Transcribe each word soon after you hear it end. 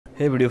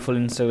Hey beautiful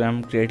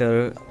Instagram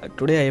creator,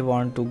 today I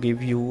want to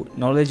give you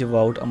knowledge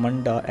about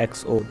Amanda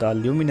XO. The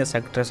luminous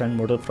actress and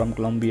model from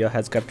Colombia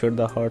has captured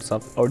the hearts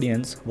of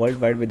audience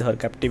worldwide with her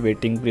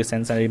captivating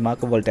presence and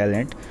remarkable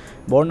talent.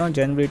 Born on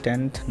January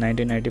 10,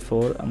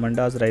 1994,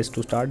 Amanda's rise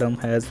to stardom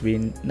has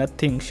been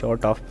nothing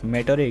short of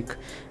meteoric,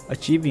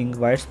 achieving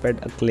widespread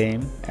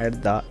acclaim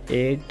at the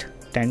age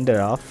tender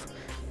of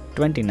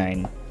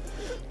 29.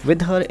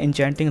 With her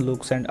enchanting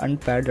looks and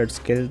unparalleled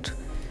skills,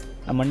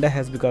 Amanda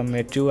has become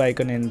a true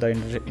icon in the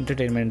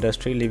entertainment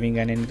industry, leaving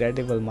an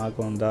incredible mark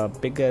on the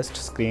biggest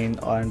screen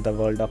in the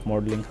world of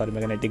modeling. Her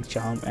magnetic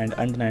charm and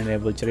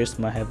undeniable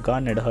charisma have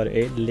garnered her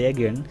a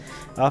legion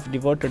of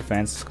devoted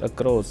fans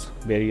across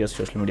various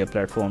social media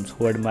platforms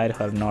who admire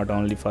her not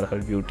only for her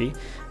beauty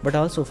but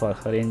also for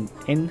her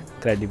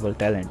incredible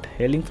talent.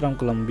 Hailing from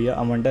Colombia,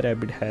 Amanda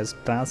Rabbit has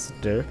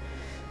transcended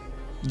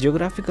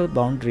geographical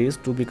boundaries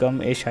to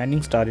become a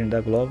shining star in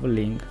the global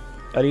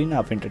arena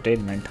of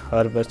entertainment.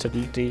 Her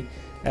versatility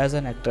as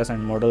an actress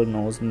and model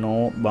knows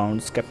no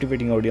bounds,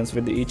 captivating audience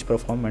with each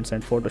performance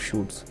and photo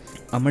shoots.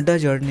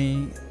 Amanda's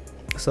journey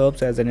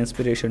serves as an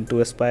inspiration to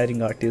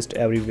aspiring artists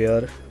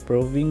everywhere,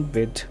 proving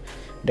with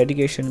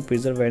dedication,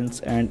 perseverance,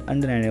 and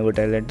undeniable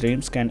talent,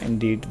 dreams can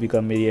indeed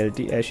become a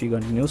reality as she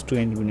continues to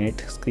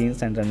illuminate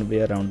screens and runway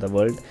around the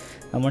world.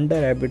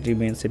 Amanda Rabbit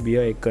remains a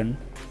beacon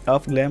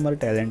of glamour,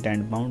 talent,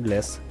 and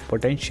boundless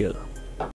potential.